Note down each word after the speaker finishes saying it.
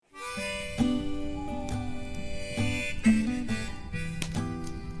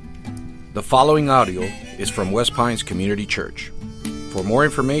The following audio is from West Pines Community Church. For more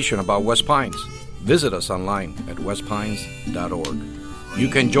information about West Pines, visit us online at westpines.org. You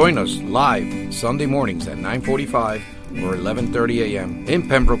can join us live Sunday mornings at 9:45 or 11:30 a.m. in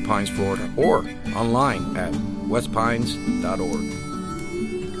Pembroke Pines, Florida, or online at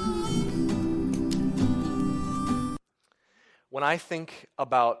westpines.org. When I think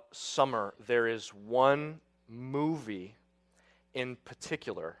about summer, there is one movie in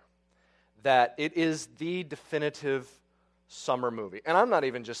particular that it is the definitive summer movie. And I'm not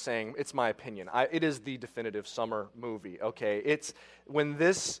even just saying it's my opinion. It is the definitive summer movie, okay? It's when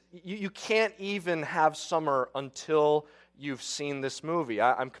this, you can't even have summer until you've seen this movie.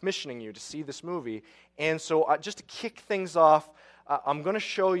 I'm commissioning you to see this movie. And so just to kick things off, I'm going to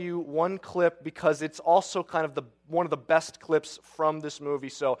show you one clip because it's also kind of one of the best clips from this movie.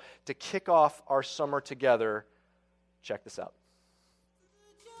 So to kick off our summer together, check this out.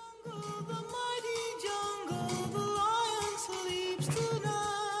 The mighty jungle, the lion sleeps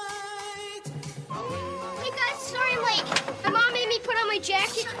tonight. Hey guys, sorry I'm late. My mom made me put on my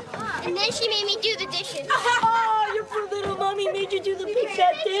jacket, and then she made me do the dishes. Oh, your poor little mommy made you do the big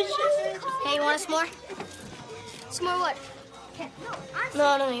fat dishes. Hey, you want a s'more? S'more what?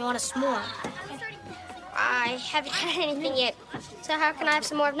 No, you want a s'more. I haven't had anything yet, so how can I have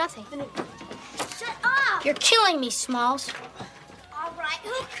some more of nothing? Shut up! You're killing me, Smalls. All right,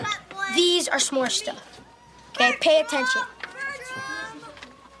 who cut one? These are s'more stuff. Okay, pay attention.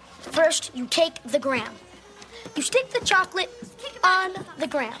 First, you take the graham. You stick the chocolate on the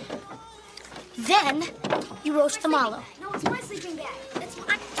graham. Then, you roast the mallow. No, it's my sleeping bag. That's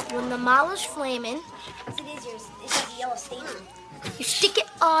mine. When the mallow's flaming, It is yours. This is the yellow stain. you stick it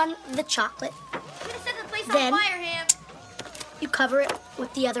on the chocolate. I'm gonna set the place Then- on fire, Ham. You cover it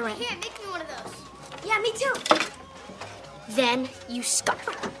with the other end. Here, make me one of those. Yeah, me too. Then, you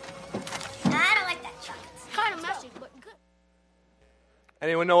scupper. I don't like that chocolate. Kind of messy, but good.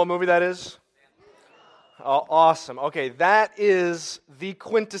 Anyone know what movie that is? Oh, awesome. Okay, that is the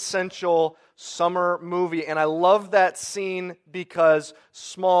quintessential summer movie, and I love that scene because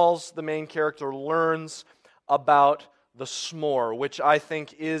Smalls, the main character, learns about the s'more, which I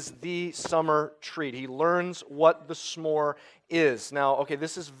think is the summer treat. He learns what the s'more is. Now, okay,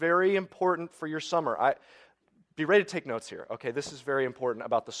 this is very important for your summer. Be ready to take notes here. Okay, this is very important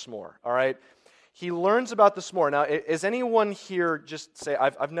about the s'more, all right? He learns about the s'more. Now, is anyone here just say,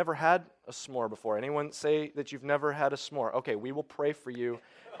 I've never had a s'more before? Anyone say that you've never had a s'more? Okay, we will pray for you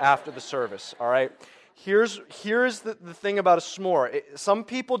after the service, all right? Here's the thing about a s'more. Some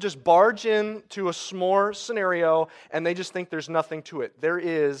people just barge into a s'more scenario and they just think there's nothing to it. There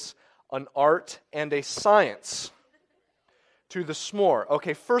is an art and a science to the s'more.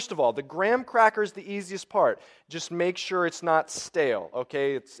 Okay, first of all, the graham cracker is the easiest part. Just make sure it's not stale,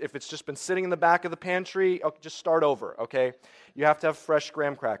 okay? If it's just been sitting in the back of the pantry, just start over, okay? You have to have fresh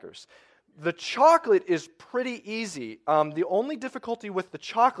graham crackers. The chocolate is pretty easy. The only difficulty with the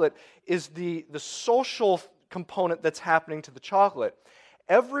chocolate is the social component that's happening to the chocolate.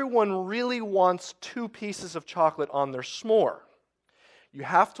 Everyone really wants 2 pieces of chocolate on their s'more. You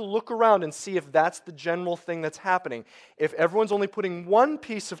have to look around and see if that's the general thing that's happening. If everyone's only putting 1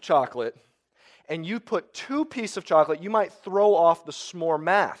 piece of chocolate and you put 2 pieces of chocolate, you might throw off the s'more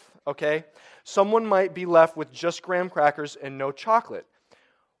math, okay? Someone might be left with just graham crackers and no chocolate.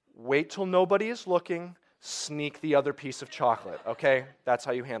 Wait till nobody is looking, sneak the other piece of chocolate, okay? That's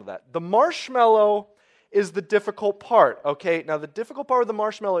how you handle that. The marshmallow is the difficult part, okay? Now, the difficult part of the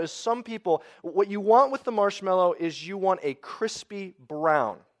marshmallow is some people, what you want with the marshmallow is you want a crispy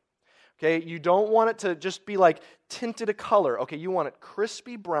brown, okay? You don't want it to just be like tinted a color, okay? You want it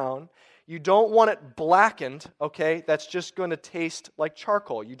crispy brown. You don't want it blackened, okay? That's just going to taste like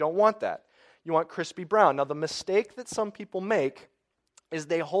charcoal. You don't want that. You want crispy brown. Now, the mistake that some people make is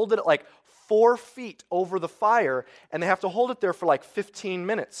they hold it at like 4 feet over the fire, and they have to hold it there for like 15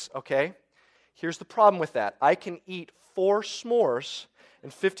 minutes, okay? Here's the problem with that. I can eat 4 s'mores in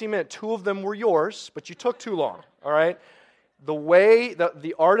 15 minutes. 2 of them were yours, but you took too long, all right? The way,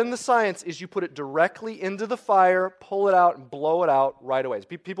 the art and the science is you put it directly into the fire, pull it out, and blow it out right away.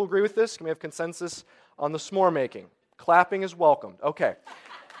 Do people agree with this? Can we have consensus on the s'more making? Clapping is welcomed. Okay.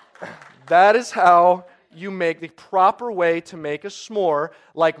 That is how you make the proper way to make a s'more.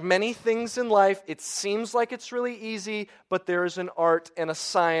 Like many things in life, it seems like it's really easy, but there is an art and a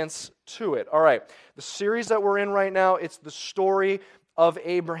science to it. All right, the series that we're in right now, it's the story of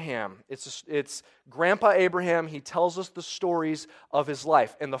Abraham. It's Grandpa Abraham. He tells us the stories of his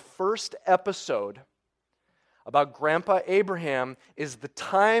life. And the first episode about Grandpa Abraham is the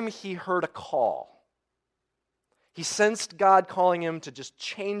time he heard a call. He sensed God calling him to just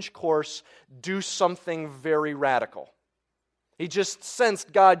change course, do something very radical. He just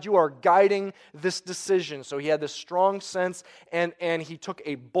sensed, God, you are guiding this decision. So he had this strong sense, and he took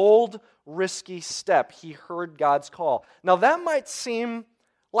a bold, risky step. He heard God's call. Now that might seem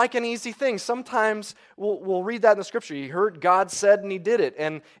like an easy thing. Sometimes we'll read that in the scripture. He heard God said and he did it.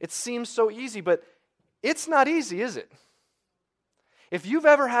 And it seems so easy, but it's not easy, is it? If you've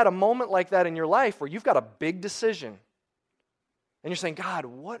ever had a moment like that in your life where you've got a big decision and you're saying, God,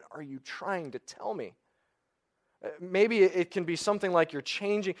 what are you trying to tell me? Maybe it can be something like you're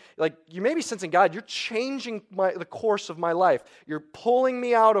changing, like you may be sensing, God, you're changing the course of my life. You're pulling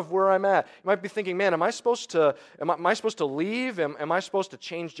me out of where I'm at. You might be thinking, man, am I supposed to leave? Am I supposed to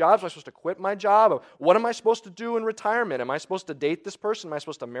change jobs? Am I supposed to quit my job? What am I supposed to do in retirement? Am I supposed to date this person? Am I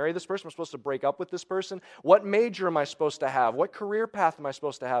supposed to marry this person? Am I supposed to break up with this person? What major am I supposed to have? What career path am I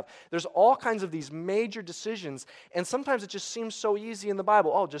supposed to have? There's all kinds of these major decisions, and sometimes it just seems so easy in the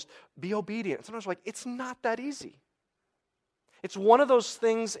Bible. Oh, just be obedient. And sometimes we're like, it's not that easy. It's one of those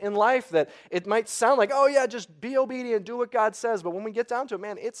things in life that it might sound like, oh yeah, just be obedient, do what God says. But when we get down to it,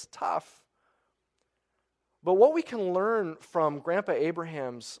 man, it's tough. But what we can learn from Grandpa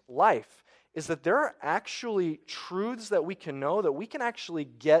Abraham's life is that there are actually truths that we can know, that we can actually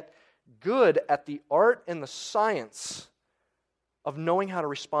get good at the art and the science of knowing how to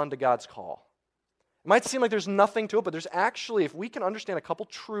respond to God's call. It might seem like there's nothing to it, but there's actually, if we can understand a couple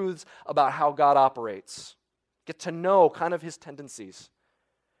truths about how God operates, get to know kind of his tendencies,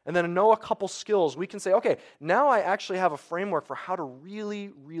 and then know a couple skills, we can say, okay, now I actually have a framework for how to really,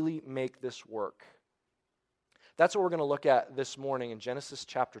 really make this work. That's what we're going to look at this morning in Genesis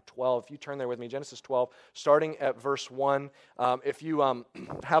chapter 12. If you turn there with me, Genesis 12, starting at verse 1. If you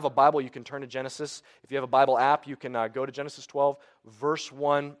have a Bible, you can turn to Genesis. If you have a Bible app, you can go to Genesis 12, verse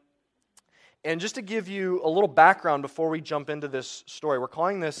 1. And just to give you a little background before we jump into this story, we're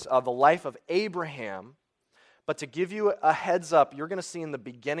calling this the life of Abraham. But to give you a heads up, you're going to see in the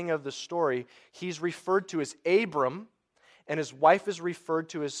beginning of the story, he's referred to as Abram, and his wife is referred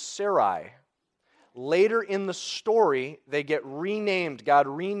to as Sarai. Later in the story, they get renamed. God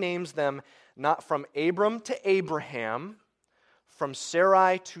renames them not from Abram to Abraham, from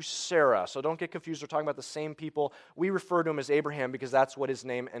Sarai to Sarah. So don't get confused. We're talking about the same people. We refer to him as Abraham because that's what his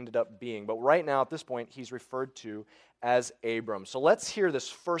name ended up being. But right now, at this point, he's referred to as Abram. So let's hear this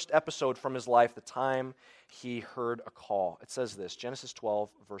first episode from his life, the time he heard a call. It says this, Genesis 12,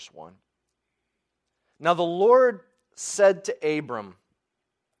 verse 1. Now the Lord said to Abram,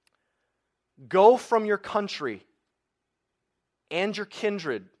 "Go from your country and your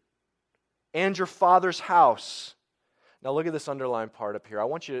kindred and your father's house." Now look at this underlined part up here.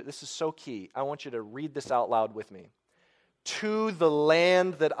 This is so key. I want you to read this out loud with me. "To the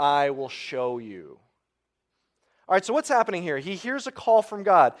land that I will show you." All right, so what's happening here? He hears a call from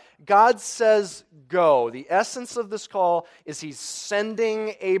God. God says, go. The essence of this call is he's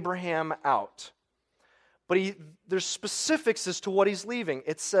sending Abraham out. But there's specifics as to what he's leaving.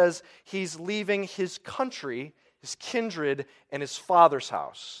 It says he's leaving his country, his kindred, and his father's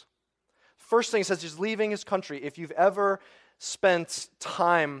house. First thing, it says he's leaving his country. If you've ever spent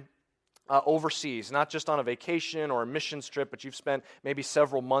time overseas, not just on a vacation or a missions trip, but you've spent maybe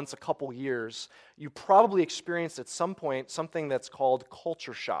several months, a couple years, you probably experienced at some point something that's called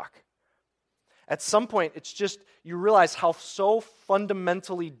culture shock. At some point, it's just, you realize how so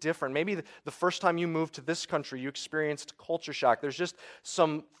fundamentally different. Maybe the first time you moved to this country, you experienced culture shock. There's just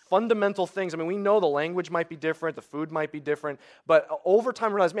some fundamental things. I mean, we know the language might be different, the food might be different, but over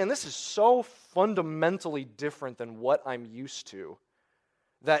time, we realize, man, this is so fundamentally different than what I'm used to,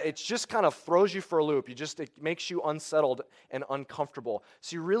 that it just kind of throws you for a loop. It makes you unsettled and uncomfortable.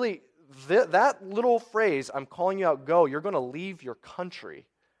 So you really, that little phrase, I'm calling you out, go, you're going to leave your country.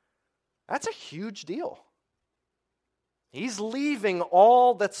 That's a huge deal. He's leaving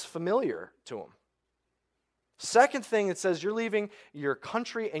all that's familiar to him. Second thing, it says you're leaving your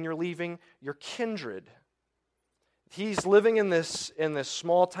country and you're leaving your kindred. He's living in this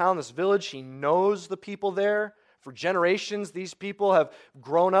small town, this village. He knows the people there. For generations, these people have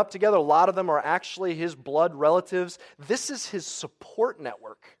grown up together. A lot of them are actually his blood relatives. This is his support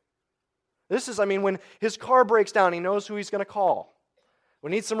network. When his car breaks down, he knows who he's going to call.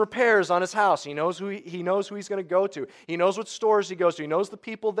 When he needs some repairs on his house, he knows who he's going to go to. He knows what stores he goes to. He knows the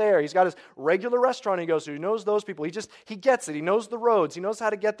people there. He's got his regular restaurant he goes to. He knows those people. He gets it. He knows the roads. He knows how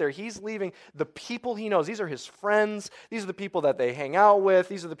to get there. He's leaving the people he knows. These are his friends. These are the people that they hang out with.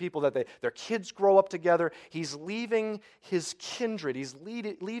 These are the people that their kids grow up together. He's leaving his kindred. He's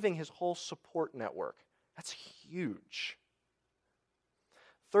leaving his whole support network. That's huge.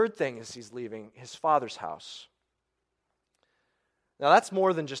 Third thing is he's leaving his father's house. Now, that's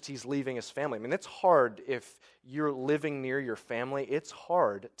more than just he's leaving his family. I mean, it's hard if you're living near your family. It's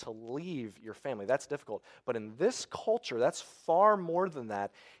hard to leave your family. That's difficult. But in this culture, that's far more than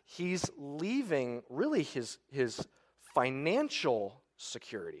that. He's leaving really his financial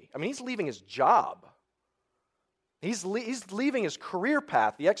security. I mean, he's leaving his job. He's leaving his career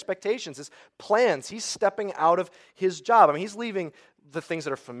path, the expectations, his plans. He's stepping out of his job. I mean, he's leaving the things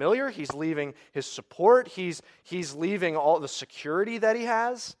that are familiar. He's leaving his support. He's leaving all the security that he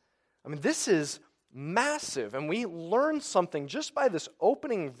has. I mean, this is massive. And we learn something just by this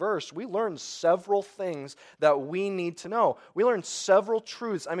opening verse. We learn several things that we need to know. We learn several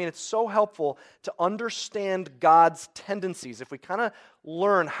truths. I mean, it's so helpful to understand God's tendencies. If we kind of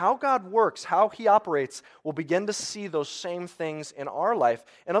learn how God works, how he operates, we'll begin to see those same things in our life.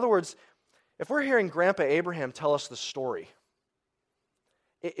 In other words, if we're hearing Grandpa Abraham tell us the story,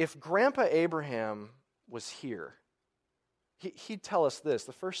 if Grandpa Abraham was here, he'd tell us this.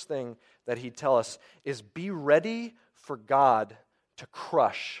 The first thing that he'd tell us is be ready for God to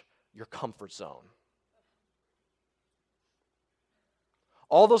crush your comfort zone.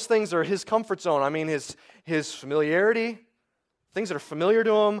 All those things are his comfort zone. I mean, his familiarity, things that are familiar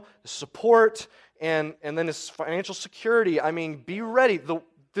to him, the support, and then his financial security. I mean, be ready.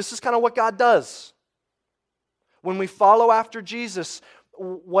 This is kind of what God does. When we follow after Jesus,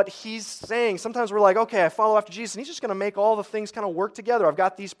 what he's saying, sometimes we're like, okay, I follow after Jesus, and he's just going to make all the things kind of work together. I've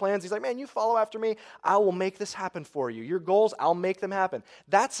got these plans. He's like, man, you follow after me, I will make this happen for you. Your goals, I'll make them happen.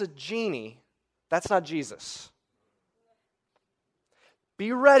 That's a genie. That's not Jesus.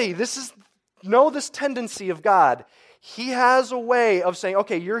 Be ready. Know this tendency of God. He has a way of saying,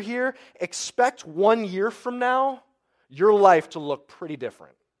 okay, you're here. Expect 1 year from now, your life to look pretty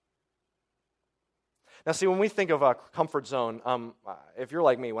different. Now, see, when we think of a comfort zone, if you're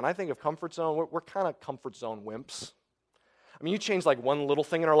like me, when I think of comfort zone, we're kind of comfort zone wimps. I mean, you change like one little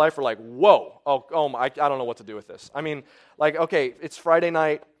thing in our life, we're like, whoa, I don't know what to do with this. I mean, like, okay, it's Friday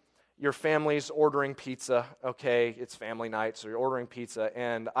night, your family's ordering pizza, okay, it's family night, so you're ordering pizza,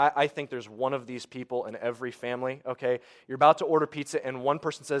 and I think there's one of these people in every family, okay? You're about to order pizza, and one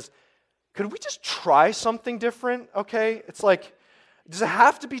person says, could we just try something different, okay? It's like, does it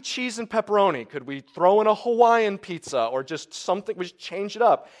have to be cheese and pepperoni? Could we throw in a Hawaiian pizza or just something? We just change it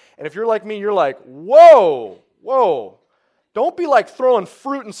up. And if you're like me, you're like, whoa. Don't be like throwing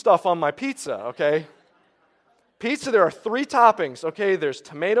fruit and stuff on my pizza, okay? Pizza, there are 3 toppings, okay? There's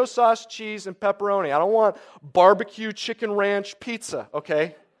tomato sauce, cheese, and pepperoni. I don't want barbecue chicken ranch pizza,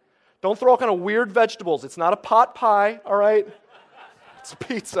 okay? Don't throw all kind of weird vegetables. It's not a pot pie, all right? It's a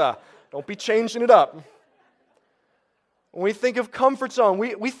pizza. Don't be changing it up. When we think of comfort zone,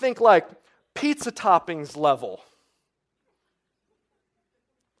 we think like pizza toppings level.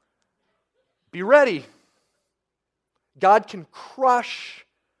 Be ready. God can crush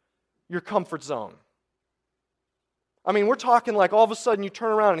your comfort zone. I mean, we're talking like all of a sudden you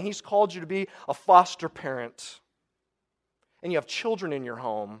turn around and he's called you to be a foster parent. And you have children in your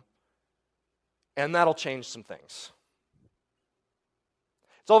home. And that'll change some things.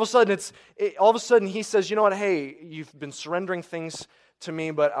 So all of a sudden he says, you know what, hey, you've been surrendering things to me,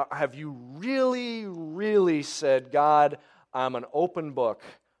 but have you really, really said, God, I'm an open book.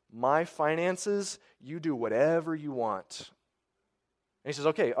 My finances, you do whatever you want. And he says,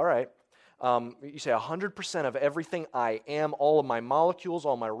 okay, all right. You say 100% of everything I am, all of my molecules,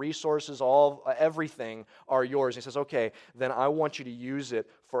 all my resources, everything are yours. And he says, okay, then I want you to use it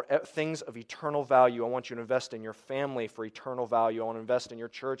for things of eternal value. I want you to invest in your family for eternal value. I want to invest in your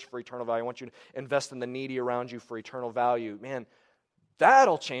church for eternal value. I want you to invest in the needy around you for eternal value. Man,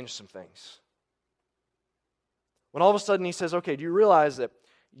 that'll change some things. When all of a sudden he says, okay, do you realize that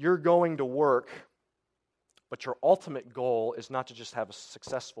you're going to work, but your ultimate goal is not to just have a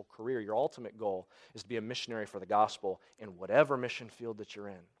successful career. Your ultimate goal is to be a missionary for the gospel in whatever mission field that you're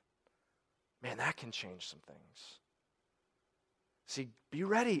in. Man, that can change some things. See, be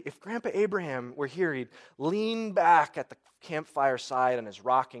ready. If Grandpa Abraham were here, he'd lean back at the campfire side in his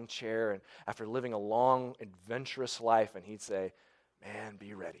rocking chair and after living a long, adventurous life, and he'd say, man,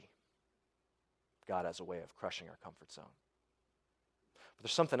 be ready. God has a way of crushing our comfort zone. But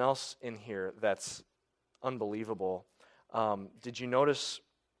there's something else in here that's unbelievable. Did you notice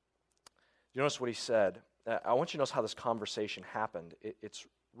what he said? I want you to notice how this conversation happened. It's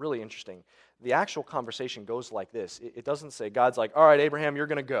really interesting. The actual conversation goes like this. It doesn't say, God's like, all right, Abraham, you're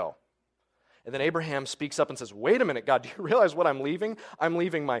going to go. And then Abraham speaks up and says, wait a minute, God, do you realize what I'm leaving? I'm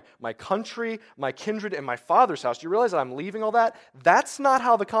leaving my country, my kindred, and my father's house. Do you realize that I'm leaving all that? That's not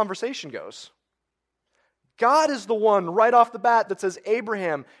how the conversation goes. God is the one right off the bat that says,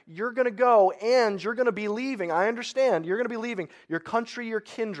 Abraham, you're going to go and you're going to be leaving. I understand. You're going to be leaving your country, your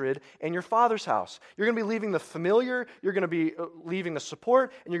kindred, and your father's house. You're going to be leaving the familiar. You're going to be leaving the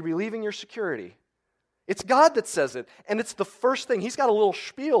support, and you're going to be leaving your security. It's God that says it, and it's the first thing. He's got a little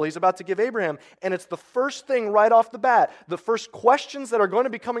spiel he's about to give Abraham, and it's the first thing right off the bat. The first questions that are going to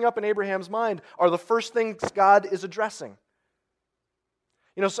be coming up in Abraham's mind are the first things God is addressing.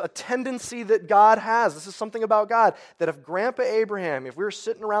 You know, it's a tendency that God has. This is something about God, that if Grandpa Abraham, if we were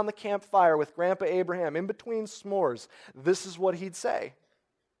sitting around the campfire with Grandpa Abraham in between s'mores, this is what he'd say.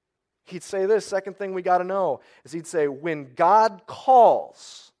 He'd say this, second thing we got to know, is he'd say, when God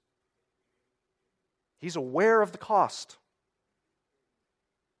calls, he's aware of the cost.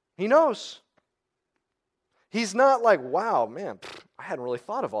 He knows. He's not like, wow, man, I hadn't really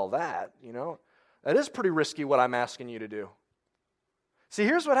thought of all that, you know. That is pretty risky what I'm asking you to do. See,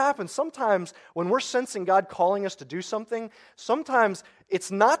 here's what happens. Sometimes when we're sensing God calling us to do something, sometimes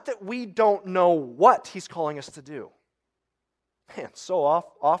it's not that we don't know what He's calling us to do. Man, so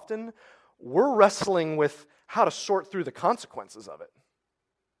often we're wrestling with how to sort through the consequences of it.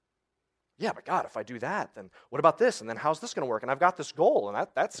 Yeah, but God, if I do that, then what about this? And then how's this going to work? And I've got this goal, and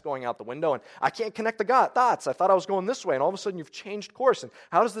that's going out the window, and I can't connect the dots. I thought I was going this way, and all of a sudden you've changed course. And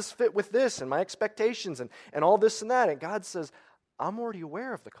how does this fit with this and my expectations and all this and that? And God says, I'm already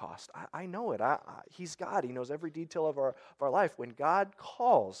aware of the cost. I know it. He's God. He knows every detail of our life. When God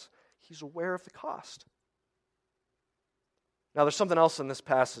calls, He's aware of the cost. Now, there's something else in this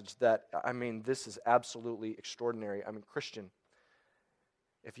passage that, this is absolutely extraordinary. Christian,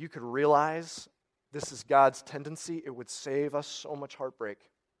 if you could realize this is God's tendency, it would save us so much heartbreak.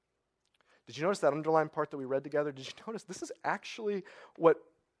 Did you notice that underlined part that we read together? Did you notice this is actually what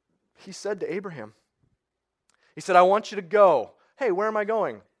He said to Abraham? He said, I want you to go. Hey, where am I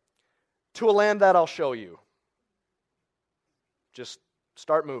going? To a land that I'll show you. Just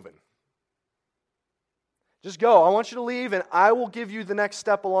start moving. Just go. I want you to leave, and I will give you the next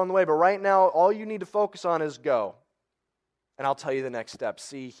step along the way. But right now, all you need to focus on is go. And I'll tell you the next step.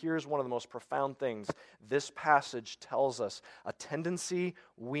 See, here's one of the most profound things this passage tells us. A tendency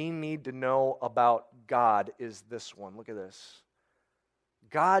we need to know about God is this one. Look at this.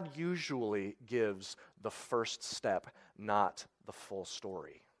 God usually gives the first step, not the full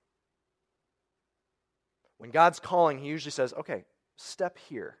story. When God's calling, He usually says, okay, step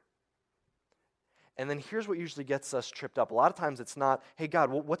here. And then here's what usually gets us tripped up. A lot of times it's not, hey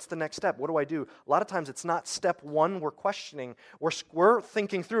God, what's the next step? What do I do? A lot of times it's not step one we're questioning. We're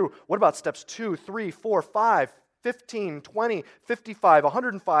thinking through, what about steps 2, 3, 4, 5, 15, 20, 55,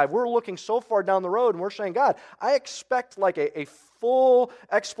 105. We're looking so far down the road and we're saying, God, I expect like a full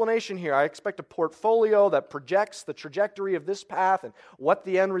explanation here. I expect a portfolio that projects the trajectory of this path and what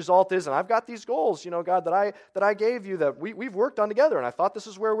the end result is. And I've got these goals, God, that I gave you that we've worked on together. And I thought this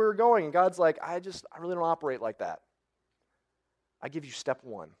is where we were going. And God's like, I really don't operate like that. I give you step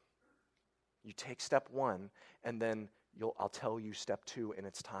 1. You take step 1 and then I'll tell you step 2 in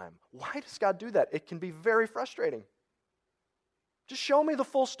its time. Why does God do that? It can be very frustrating. Just show me the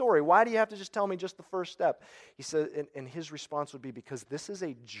full story. Why do you have to just tell me just the first step? He said, and his response would be, because this is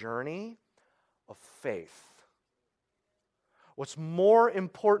a journey of faith. What's more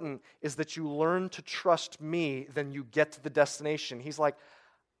important is that you learn to trust me than you get to the destination. He's like,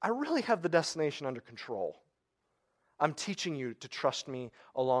 I really have the destination under control. I'm teaching you to trust me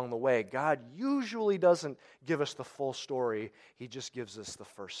along the way. God usually doesn't give us the full story. He just gives us the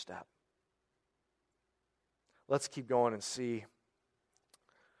first step. Let's keep going and see.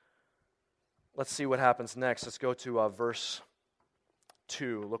 Let's see what happens next. Let's go to verse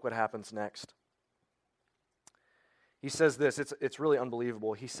 2. Look what happens next. He says this. It's really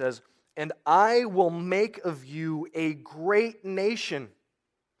unbelievable. He says, and I will make of you a great nation,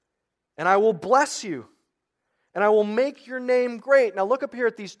 and I will bless you, and I will make your name great. Now look up here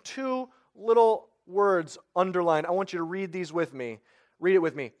at these 2 little words underlined. I want you to read these with me. Read it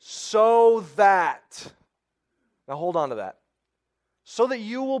with me. So that. Now hold on to that. So that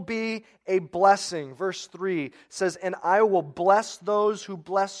you will be a blessing. Verse 3 says, and I will bless those who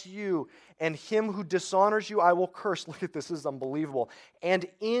bless you, and him who dishonors you I will curse. Look at this. This is unbelievable. And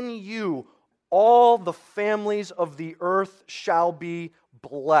in you all the families of the earth shall be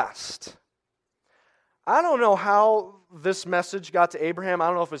blessed. I don't know how this message got to Abraham. I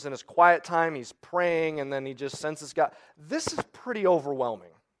don't know if it's in his quiet time, he's praying, and then he just senses God. This is pretty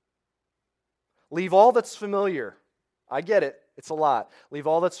overwhelming. Leave all that's familiar. I get it. It's a lot. Leave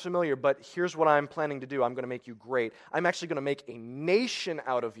all that's familiar, but here's what I'm planning to do. I'm going to make you great. I'm actually going to make a nation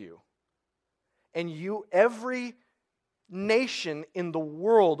out of you. And nation in the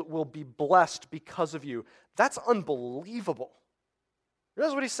world will be blessed because of you. That's unbelievable.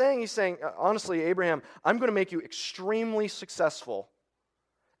 That's what he's saying. He's saying, honestly, Abraham, I'm going to make you extremely successful,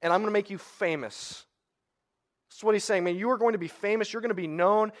 and I'm going to make you famous. That's what he's saying. Man, you are going to be famous. You're going to be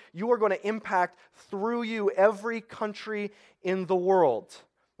known. You are going to impact through you every country in the world.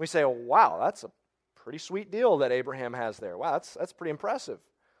 We say, oh, wow, that's a pretty sweet deal that Abraham has there. Wow, that's pretty impressive.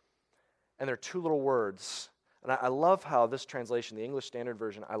 And there are two little words. And I love how this translation, the English Standard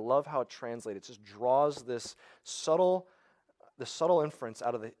Version, I love how it translates. It just draws this subtle inference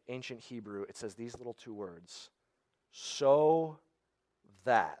out of the ancient Hebrew. It says these little two words, so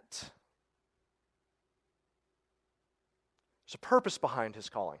that. There's a purpose behind his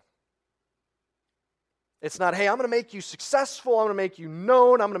calling. It's not, hey, I'm going to make you successful, I'm going to make you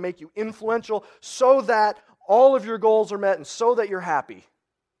known, I'm going to make you influential so that all of your goals are met and so that you're happy.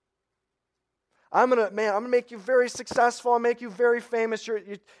 I'm going to make you very successful, I'll make you very famous.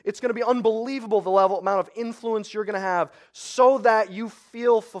 It's going to be unbelievable the amount of influence you're going to have so that you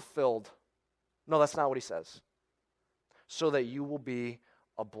feel fulfilled. No, that's not what he says. So that you will be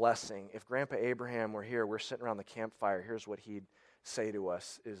a blessing. If Grandpa Abraham were here, we're sitting around the campfire, here's what he'd say to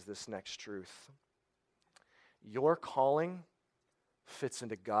us is this next truth. Your calling fits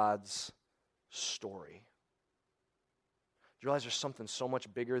into God's story. Do you realize there's something so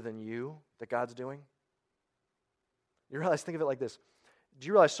much bigger than you that God's doing? You realize, think of it like this. Do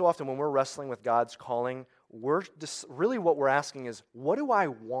you realize so often when we're wrestling with God's calling, really what we're asking is, what do I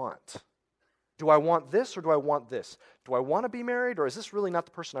want? Do I want this or do I want this? Do I want to be married or is this really not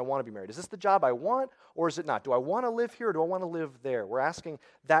the person I want to be married? Is this the job I want or is it not? Do I want to live here or do I want to live there? We're asking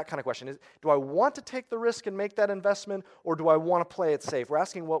that kind of question. Do I want to take the risk and make that investment or do I want to play it safe? We're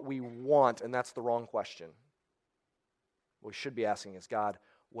asking what we want, and that's the wrong question. What we should be asking is, God,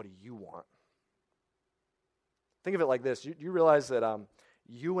 what do you want? Think of it like this. You realize that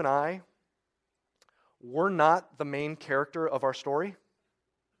you and I, we're not the main character of our story?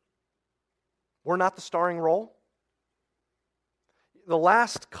 We're not the starring role. The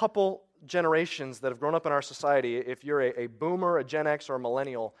last couple generations that have grown up in our society, if you're a boomer, a Gen X, or a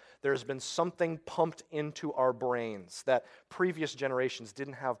millennial, there's been something pumped into our brains that previous generations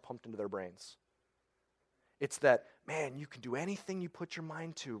didn't have pumped into their brains. It's that, man, you can do anything you put your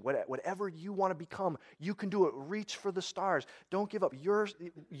mind to. Whatever you want to become, you can do it. Reach for the stars. Don't give up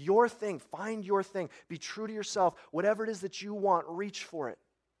your thing. Find your thing. Be true to yourself. Whatever it is that you want, reach for it.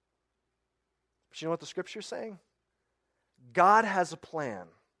 But you know what the Scripture's saying? God has a plan,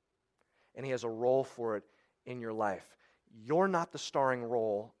 and He has a role for it in your life. You're not the starring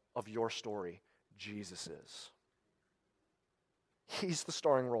role of your story. Jesus is. He's the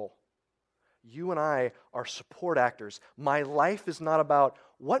starring role. You and I are support actors. My life is not about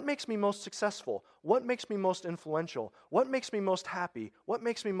what makes me most successful, what makes me most influential, what makes me most happy, what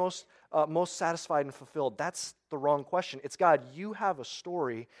makes me most satisfied and fulfilled. That's the wrong question. It's, God, you have a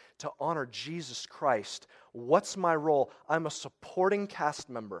story to honor Jesus Christ. What's my role? I'm a supporting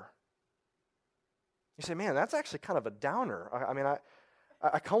cast member. You say, man, that's actually kind of a downer. I mean, I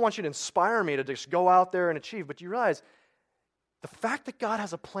kind of want you to inspire me to just go out there and achieve, but you realize the fact that God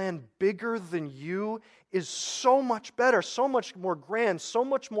has a plan bigger than you is so much better, so much more grand, so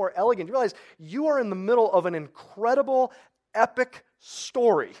much more elegant. You realize you are in the middle of an incredible, epic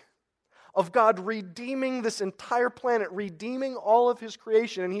story of God redeeming this entire planet, redeeming all of His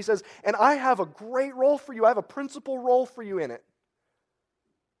creation. And He says, and I have a great role for you. I have a principal role for you in it.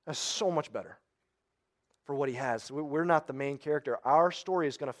 That's so much better for what He has. We're not the main character. Our story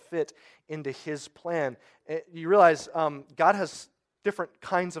is going to fit into His plan. You realize God has different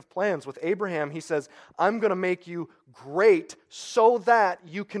kinds of plans. With Abraham, He says, I'm going to make you great so that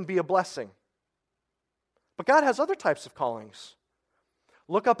you can be a blessing. But God has other types of callings.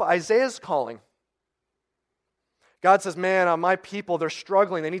 Look up Isaiah's calling. God says, man, my people, they're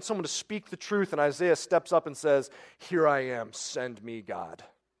struggling. They need someone to speak the truth. And Isaiah steps up and says, here I am, send me, God.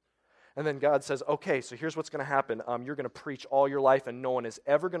 And then God says, okay, so here's what's going to happen. You're going to preach all your life and no one is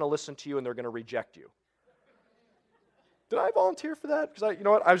ever going to listen to you and they're going to reject you. Did I volunteer for that? Because you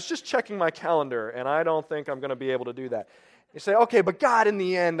know what? I was just checking my calendar and I don't think I'm going to be able to do that. You say, okay, but God in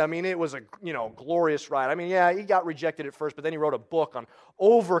the end, I mean, it was a glorious ride. I mean, yeah, He got rejected at first, but then He wrote a book on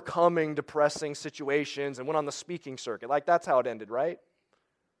overcoming depressing situations and went on the speaking circuit. Like, that's how it ended, right?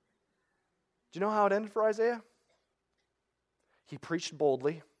 Do you know how it ended for Isaiah? He preached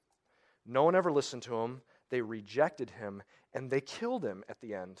boldly. No one ever listened to him. They rejected him, and they killed him at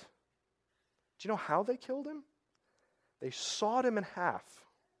the end. Do you know how they killed him? They sawed him in half.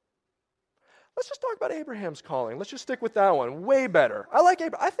 Let's just talk about Abraham's calling. Let's just stick with that one. Way better. I like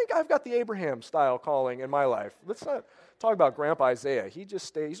Abraham. I think I've got the Abraham-style calling in my life. Let's not talk about Grandpa Isaiah. He's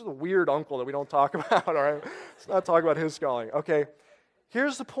the weird uncle that we don't talk about, all right? Let's not talk about his calling. Okay,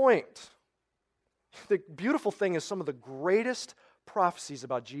 here's the point. The beautiful thing is some of the greatest prophecies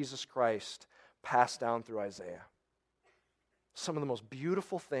about Jesus Christ passed down through Isaiah. Some of the most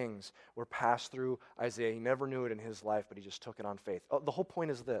beautiful things were passed through Isaiah. He never knew it in his life, but he just took it on faith. The whole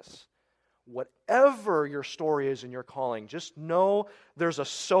point is this. Whatever your story is in your calling, just know there's a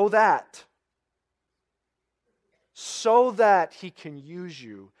so that he can use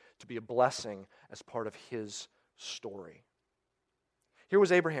you to be a blessing as part of his story. Here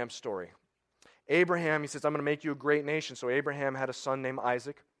was Abraham's story. Abraham, he says, I'm going to make you a great nation. So Abraham had a son named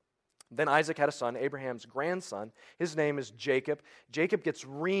Isaac. Then Isaac had a son, Abraham's grandson. His name is Jacob. Jacob gets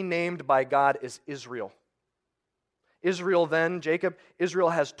renamed by God as Israel. Israel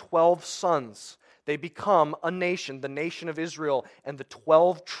has 12 sons. They become a nation, the nation of Israel, and the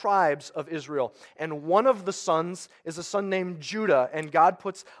 12 tribes of Israel. And one of the sons is a son named Judah, and God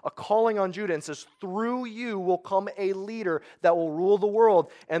puts a calling on Judah and says, through you will come a leader that will rule the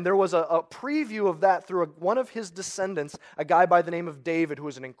world. And there was a preview of that through one of his descendants, a guy by the name of David, who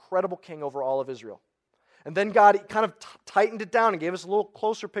was an incredible king over all of Israel. And then God kind of tightened it down and gave us a little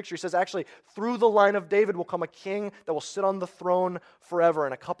closer picture. He says, actually, through the line of David will come a king that will sit on the throne forever.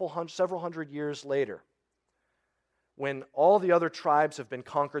 And several hundred years later, when all the other tribes have been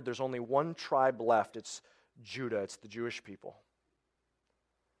conquered, there's only one tribe left. It's Judah. It's the Jewish people.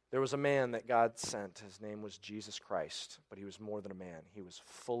 There was a man that God sent. His name was Jesus Christ, but he was more than a man. He was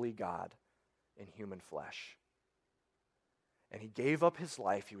fully God in human flesh. And he gave up his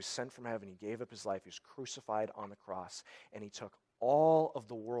life. He was sent from heaven. He gave up his life. He was crucified on the cross. And he took all of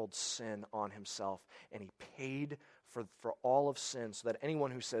the world's sin on himself. And he paid for all of sin so that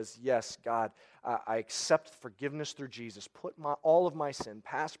anyone who says, yes, God, I accept forgiveness through Jesus, put all of my sin,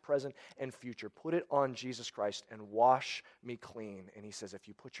 past, present, and future, put it on Jesus Christ and wash me clean. And he says, if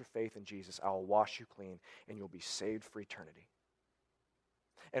you put your faith in Jesus, I will wash you clean and you'll be saved for eternity.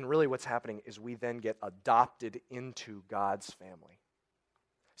 And really what's happening is we then get adopted into God's family.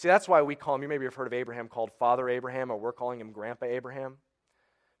 See, that's why we call him, you maybe have heard of Abraham called Father Abraham, or we're calling him Grandpa Abraham.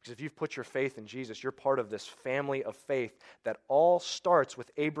 Because if you've put your faith in Jesus, you're part of this family of faith that all starts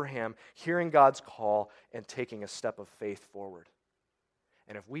with Abraham hearing God's call and taking a step of faith forward.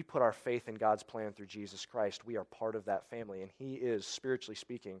 And if we put our faith in God's plan through Jesus Christ, we are part of that family. And he is, spiritually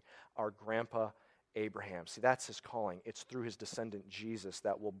speaking, our Grandpa Abraham. See, that's his calling. It's through his descendant Jesus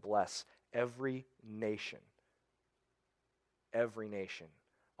that will bless every nation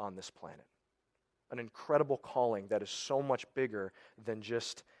on this planet. An incredible calling that is so much bigger than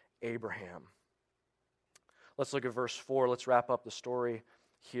just Abraham. Let's look at verse 4. Let's wrap up the story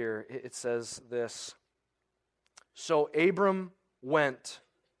here. It says this. So Abram went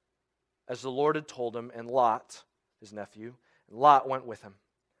as the Lord had told him, and Lot, his nephew, went with him.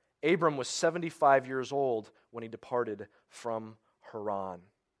 Abram was 75 years old when he departed from Haran.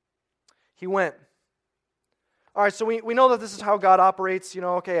 He went. All right, so we know that this is how God operates.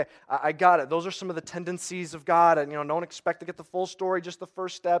 Okay, I got it. Those are some of the tendencies of God. And, don't expect to get the full story, just the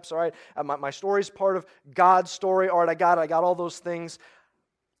first steps. All right, my story is part of God's story. All right, I got it. I got all those things.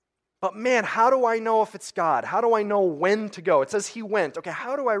 But man, how do I know if it's God? How do I know when to go? It says he went. Okay,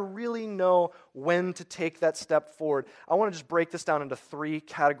 how do I really know when to take that step forward? I want to just break this down into 3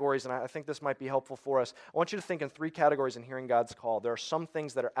 categories, and I think this might be helpful for us. I want you to think in 3 categories in hearing God's call. There are some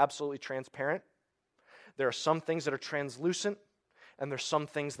things that are absolutely transparent. There are some things that are translucent, and there's some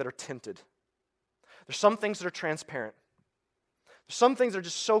things that are tinted. There's some things that are transparent. There's some things that are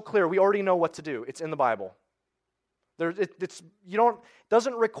just so clear, we already know what to do. It's in the Bible. It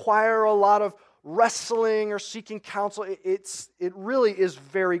doesn't require a lot of wrestling or seeking counsel. It really is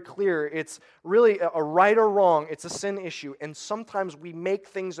very clear. It's really a right or wrong. It's a sin issue. And sometimes we make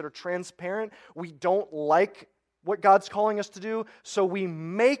things that are transparent. We don't like what God's calling us to do, so we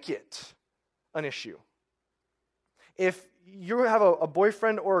make it an issue. If you have a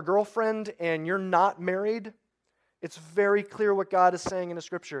boyfriend or a girlfriend and you're not married, it's very clear what God is saying in the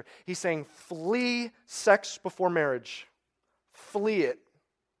Scripture. He's saying, flee sex before marriage. Flee it.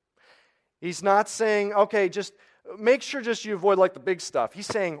 He's not saying, okay, just make sure you avoid the big stuff. He's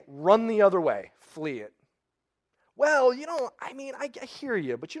saying, run the other way. Flee it. Well, I hear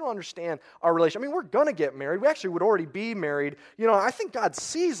you, but you don't understand our relationship. We're going to get married. We actually would already be married. I think God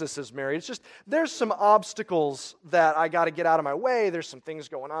sees us as married. It's just there's some obstacles that I got to get out of my way. There's some things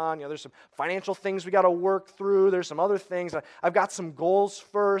going on. There's some financial things we got to work through. There's some other things. I've got some goals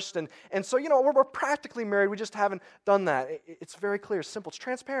first. And so, we're practically married. We just haven't done that. It's very clear, simple. It's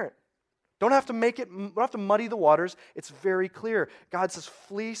transparent. Don't have to muddy the waters. It's very clear. God says,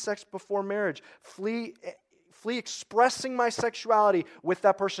 flee sex before marriage. Flee expressing my sexuality with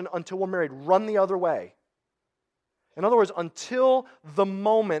that person until we're married. Run the other way. In other words, until the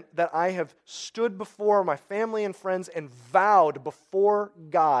moment that I have stood before my family and friends and vowed before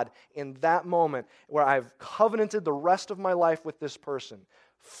God in that moment where I've covenanted the rest of my life with this person,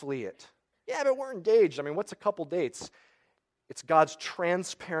 flee it. Yeah, but we're engaged. I mean, what's a couple dates? It's God's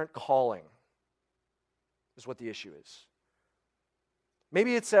transparent calling is what the issue is.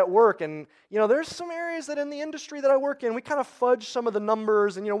 Maybe it's at work, and there's some areas that in the industry that I work in, we kind of fudge some of the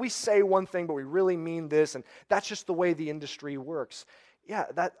numbers, and we say one thing, but we really mean this, and that's just the way the industry works. Yeah,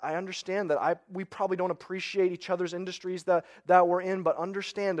 that I understand that we probably don't appreciate each other's industries that we're in, but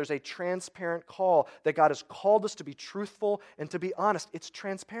understand there's a transparent call that God has called us to be truthful and to be honest. It's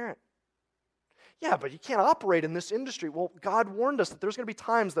transparent. Yeah, but you can't operate in this industry. Well, God warned us that there's going to be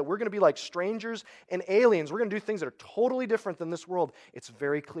times that we're going to be like strangers and aliens. We're going to do things that are totally different than this world. It's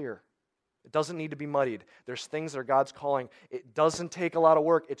very clear. It doesn't need to be muddied. There's things that are God's calling. It doesn't take a lot of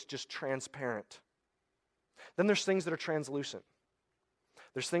work. It's just transparent. Then there's things that are translucent.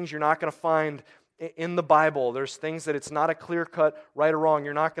 There's things you're not going to find in the Bible. There's things that it's not a clear-cut right or wrong.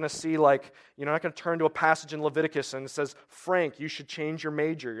 You're not going to see you're not going to turn to a passage in Leviticus and it says, Frank, you should change your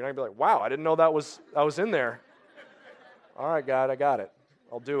major. You're not going to be like, wow, I didn't know that was in there. All right, God, I got it.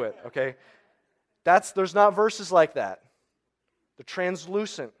 I'll do it, okay? There's not verses like that. They're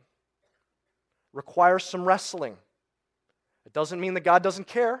translucent. Requires some wrestling. It doesn't mean that God doesn't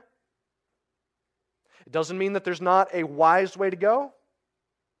care. It doesn't mean that there's not a wise way to go.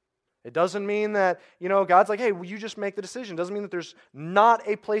 It doesn't mean that, God's like, hey, will you just make the decision? It doesn't mean that there's not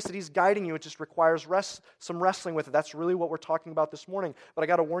a place that He's guiding you. It just requires some wrestling with it. That's really what we're talking about this morning. But I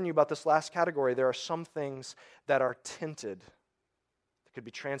got to warn you about this last category. There are some things that are tinted. It could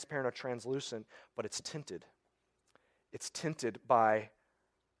be transparent or translucent, but it's tinted. It's tinted by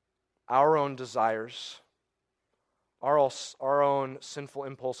our own desires, our own sinful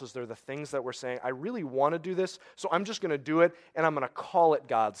impulses. They're the things that we're saying, I really want to do this, so I'm just going to do it, and I'm going to call it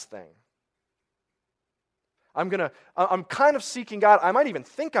God's thing. I'm kind of seeking God. I might even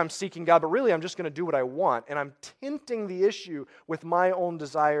think I'm seeking God, but really I'm just going to do what I want, and I'm tinting the issue with my own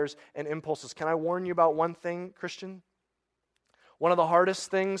desires and impulses. Can I warn you about one thing, Christian? One of the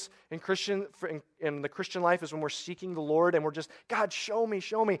hardest things in the Christian life is when we're seeking the Lord and we're just, God, show me.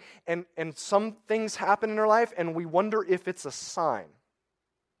 And some things happen in our life and we wonder if it's a sign.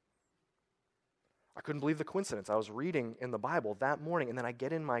 I couldn't believe the coincidence. I was reading in the Bible that morning and then I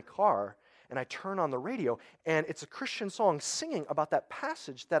get in my car and I turn on the radio and it's a Christian song singing about that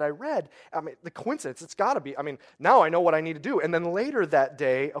passage that I read. I mean, the coincidence, it's got to be. I mean, now I know what I need to do. And then later that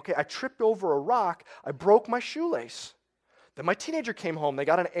day, I tripped over a rock. I broke my shoelace. Then my teenager came home. They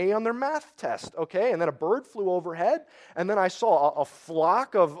got an A on their math test, okay? And then a bird flew overhead. And then I saw a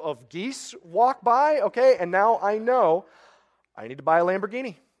flock of geese walk by, okay? And now I know I need to buy a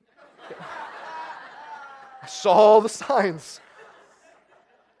Lamborghini. I saw all the signs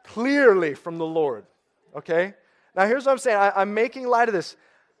clearly from the Lord, okay? Now here's what I'm saying. I'm making light of this.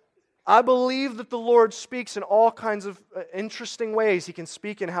 I believe that the Lord speaks in all kinds of interesting ways. He can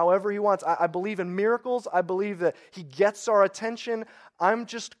speak in however He wants. I believe in miracles. I believe that He gets our attention. I'm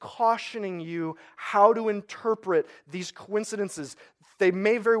just cautioning you how to interpret these coincidences. They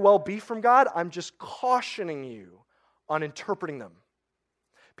may very well be from God. I'm just cautioning you on interpreting them.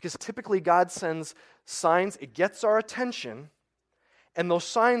 Because typically God sends signs. It gets our attention. And those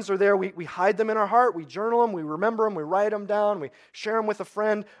signs are there. We hide them in our heart. We journal them. We remember them. We write them down. We share them with a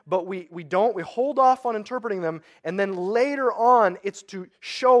friend. But we don't. We hold off on interpreting them. And then later on, it's to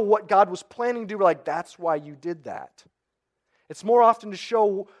show what God was planning to do. We're like, that's why you did that. It's more often to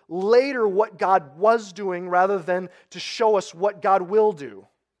show later what God was doing rather than to show us what God will do.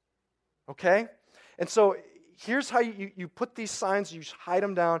 Okay? And so here's how you put these signs. You hide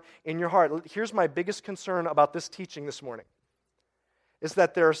them down in your heart. Here's my biggest concern about this teaching this morning. Is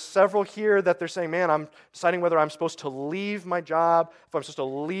that there are several here that they're saying, man, I'm deciding whether I'm supposed to leave my job, if I'm supposed to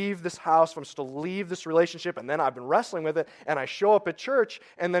leave this house, if I'm supposed to leave this relationship, and then I've been wrestling with it, and I show up at church,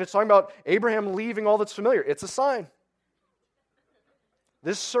 and then it's talking about Abraham leaving all that's familiar. It's a sign.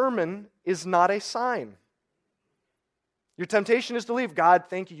 This sermon is not a sign. Your temptation is to leave. God,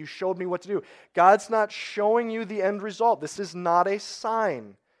 thank you. You showed me what to do. God's not showing you the end result. This is not a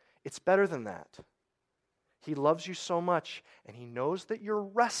sign. It's better than that. He loves you so much, and He knows that you're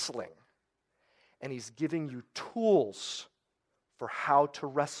wrestling, and He's giving you tools for how to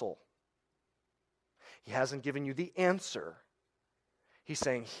wrestle. He hasn't given you the answer. He's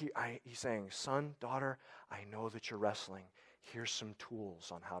saying, son, daughter, I know that you're wrestling. Here's some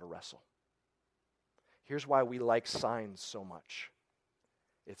tools on how to wrestle. Here's why we like signs so much.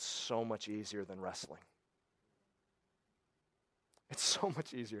 It's so much easier than wrestling. It's so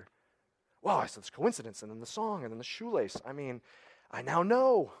much easier. Wow, I said it's coincidence, and then the song, and then the shoelace. I mean, I now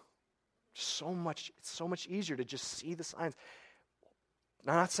know. It's so much easier to just see the signs.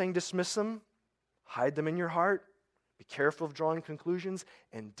 I'm not saying dismiss them. Hide them in your heart. Be careful of drawing conclusions,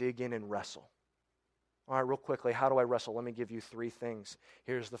 and dig in and wrestle. All right, real quickly, how do I wrestle? Let me give you 3 things.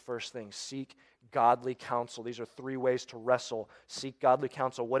 Here's the first thing. Seek godly counsel. These are 3 ways to wrestle. Seek godly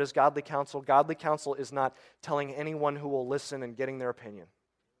counsel. What is godly counsel? Godly counsel is not telling anyone who will listen and getting their opinion.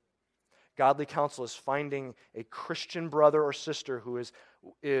 Godly counsel is finding a Christian brother or sister who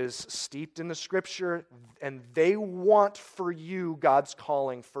is steeped in the Scripture, and they want for you God's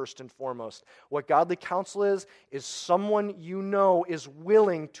calling first and foremost. What godly counsel is someone you know is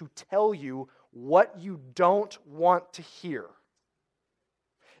willing to tell you what you don't want to hear.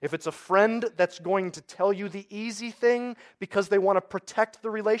 If it's a friend that's going to tell you the easy thing because they want to protect the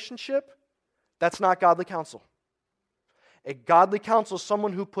relationship, that's not godly counsel. A godly counsel is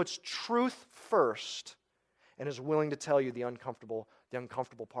someone who puts truth first and is willing to tell you the uncomfortable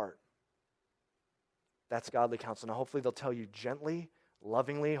part. That's godly counsel. Now, hopefully they'll tell you gently,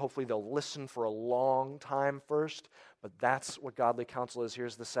 lovingly. Hopefully they'll listen for a long time first. But that's what godly counsel is.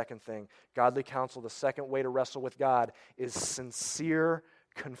 Here's the second thing. Godly counsel, the second way to wrestle with God, is sincere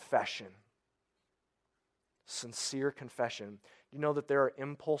confession. Sincere confession. You know that there are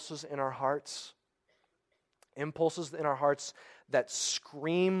impulses in our hearts? Impulses in our hearts that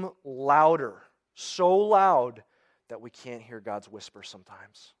scream louder, so loud that we can't hear God's whisper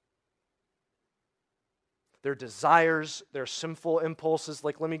sometimes. Their desires, their sinful impulses.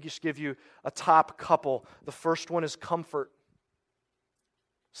 Like, let me just give you a top couple. The first one is comfort.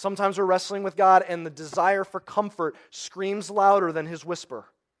 Sometimes we're wrestling with God and the desire for comfort screams louder than His whisper.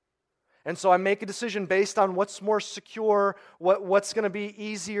 And so I make a decision based on what's more secure, what's going to be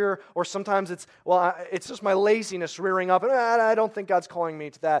easier, or sometimes it's just my laziness rearing up, and I don't think God's calling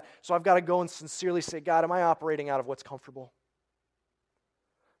me to that. So I've got to go and sincerely say, God, am I operating out of what's comfortable?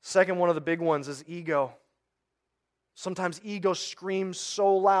 Second one of the big ones is ego. Sometimes ego screams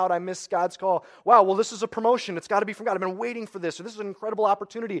so loud, I miss God's call. Wow, well, this is a promotion. It's got to be from God. I've been waiting for this, or this is an incredible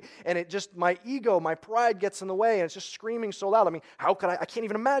opportunity. And it just, my ego, my pride gets in the way, and it's just screaming so loud. I mean, how could I can't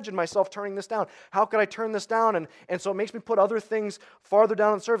even imagine myself turning this down. How could I turn this down? And so it makes me put other things farther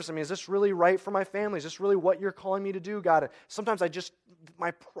down on the surface. I mean, is this really right for my family? Is this really what you're calling me to do, God? And sometimes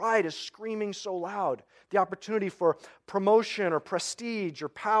my pride is screaming so loud. The opportunity for promotion or prestige or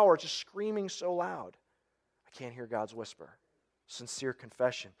power just screaming so loud. I can't hear God's whisper. Sincere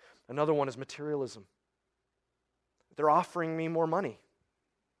confession. Another one is materialism. They're offering me more money.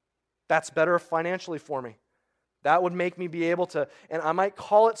 That's better financially for me. That would make me be able to, and I might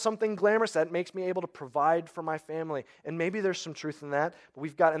call it something glamorous, that makes me able to provide for my family. And maybe there's some truth in that,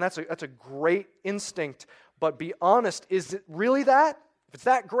 but that's a great instinct. But be honest, is it really that? If it's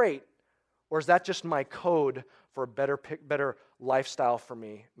that great, or is that just my code for a better lifestyle for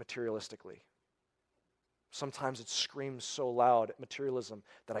me materialistically? Sometimes it screams so loud at materialism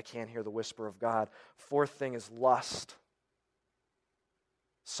that I can't hear the whisper of God. Fourth thing is lust.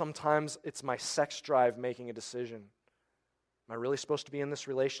 Sometimes it's my sex drive making a decision. Am I really supposed to be in this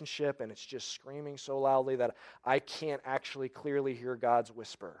relationship? And it's just screaming so loudly that I can't actually clearly hear God's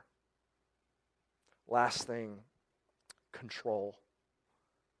whisper. Last thing, control.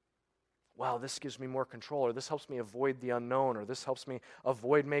 Wow, this gives me more control, or this helps me avoid the unknown, or this helps me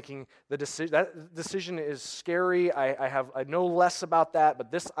avoid making the decision. That decision is scary. I know less about that, but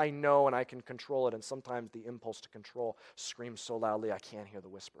this I know and I can control it. And sometimes the impulse to control screams so loudly I can't hear the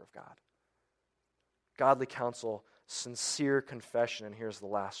whisper of God. Godly counsel, sincere confession, and here's the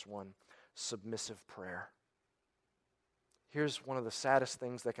last one, submissive prayer. Here's one of the saddest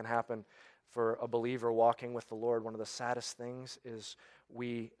things that can happen for a believer walking with the Lord. One of the saddest things is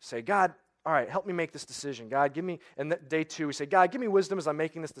we say, God, all right, help me make this decision. God, give me, and day 2, we say, God, give me wisdom as I'm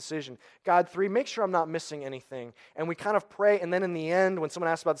making this decision. God, 3, make sure I'm not missing anything. And we kind of pray, and then in the end, when someone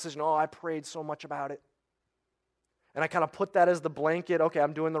asks about the decision, I prayed so much about it. And I kind of put that as the blanket. Okay,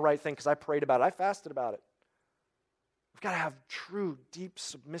 I'm doing the right thing because I prayed about it. I fasted about it. We've got to have true, deep,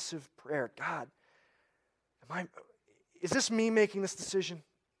 submissive prayer. God, is this me making this decision?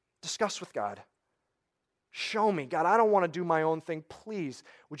 Discuss with God. Show me. God, I don't want to do my own thing. Please,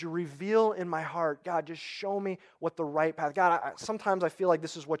 would you reveal in my heart, God, just show me what the right path. God, sometimes I feel like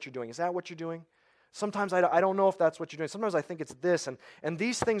this is what you're doing. Is that what you're doing? Sometimes I don't know if that's what you're doing. Sometimes I think it's this. And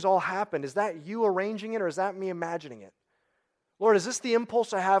these things all happen. Is that you arranging it, or is that me imagining it? Lord, is this the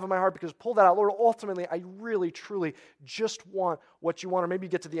impulse I have in my heart? Because pull that out. Lord, ultimately, I really, truly just want what you want. Or maybe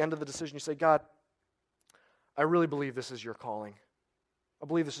you get to the end of the decision. You say, God, I really believe this is your calling. I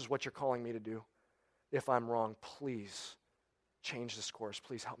believe this is what you're calling me to do. If I'm wrong, please change this course.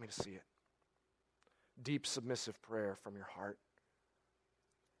 Please help me to see it. Deep, submissive prayer from your heart.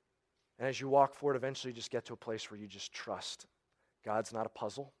 And as you walk forward, eventually you just get to a place where you just trust. God's not a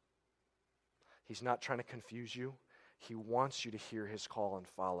puzzle. He's not trying to confuse you. He wants you to hear his call and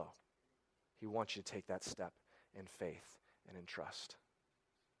follow. He wants you to take that step in faith and in trust.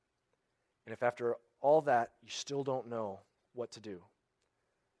 And if after all that you still don't know what to do,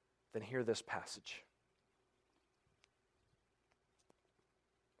 then hear this passage.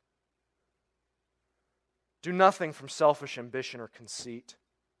 Do nothing from selfish ambition or conceit,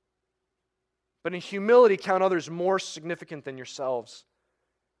 but in humility count others more significant than yourselves.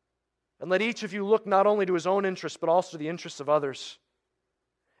 And let each of you look not only to his own interests, but also to the interests of others.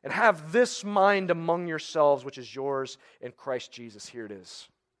 And have this mind among yourselves, which is yours in Christ Jesus. Here it is.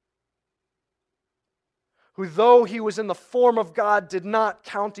 Who, though he was in the form of God, did not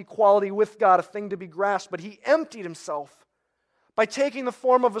count equality with God a thing to be grasped, but he emptied himself by taking the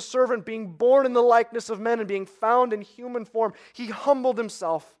form of a servant, being born in the likeness of men and being found in human form. He humbled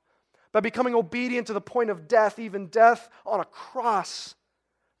himself by becoming obedient to the point of death, even death on a cross.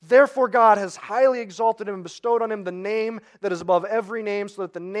 Therefore God has highly exalted him and bestowed on him the name that is above every name, so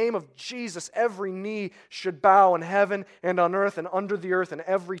that the name of Jesus every knee should bow in heaven and on earth and under the earth, and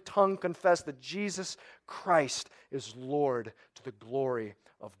every tongue confess that Jesus Christ is Lord, to the glory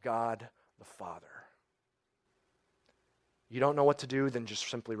of God the Father. You don't know what to do, then just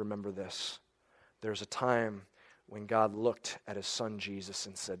simply remember this. There's a time when God looked at his son Jesus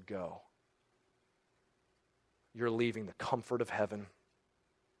and said, go. You're leaving the comfort of heaven,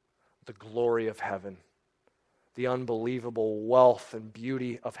 the glory of heaven, the unbelievable wealth and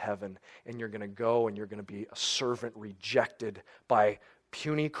beauty of heaven, and you're going to go and you're going to be a servant rejected by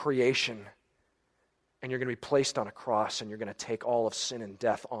puny creation, and you're going to be placed on a cross, and you're going to take all of sin and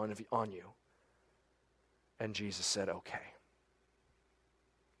death on you. And Jesus said, okay.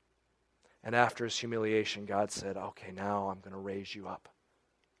 And after his humiliation, God said, okay, now I'm going to raise you up.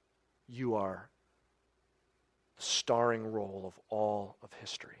 You are the starring role of all of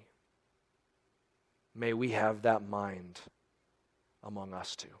history. May we have that mind among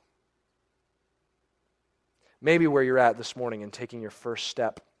us too. Maybe where you're at this morning and taking your first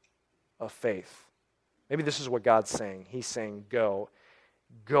step of faith, maybe this is what God's saying. He's saying, go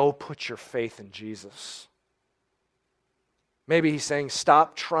put your faith in Jesus. Maybe he's saying,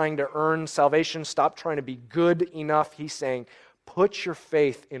 stop trying to earn salvation, stop trying to be good enough. He's saying, put your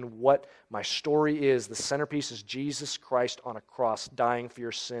faith in what my story is. The centerpiece is Jesus Christ on a cross, dying for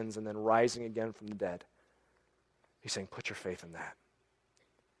your sins and then rising again from the dead. He's saying, put your faith in that.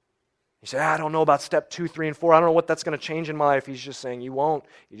 You say, I don't know about step 2, 3, and 4. I don't know what that's going to change in my life. He's just saying, you won't.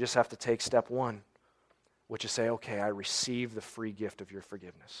 You just have to take step 1, which is say, okay, I receive the free gift of your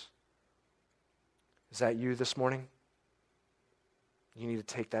forgiveness. Is that you this morning? You need to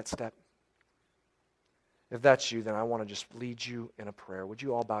take that step. If that's you, then I want to just lead you in a prayer. Would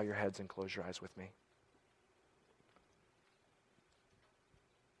you all bow your heads and close your eyes with me?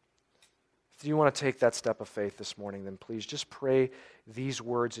 If you want to take that step of faith this morning, then please just pray these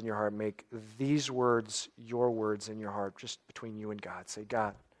words in your heart. Make these words your words in your heart, just between you and God. Say,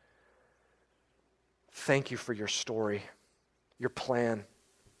 God, thank you for your story, your plan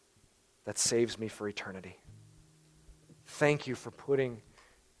that saves me for eternity. Thank you for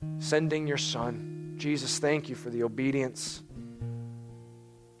sending your son. Jesus, thank you for the obedience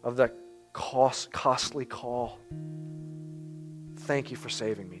of that costly call. Thank you for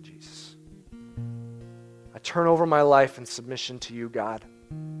saving me, Jesus. I turn over my life in submission to you, God.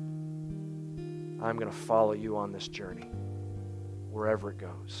 I'm going to follow you on this journey, wherever it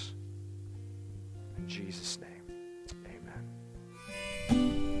goes. In Jesus' name,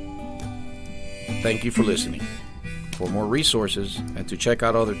 amen. Thank you for listening. For more resources and to check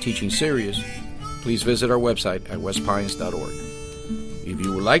out other teaching series, please visit our website at westpines.org. If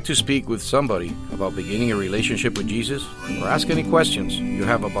you would like to speak with somebody about beginning a relationship with Jesus or ask any questions you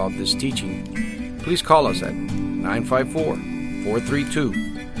have about this teaching, please call us at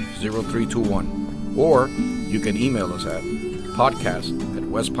 954-432-0321, or you can email us at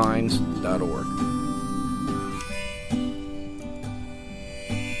podcast@westpines.org.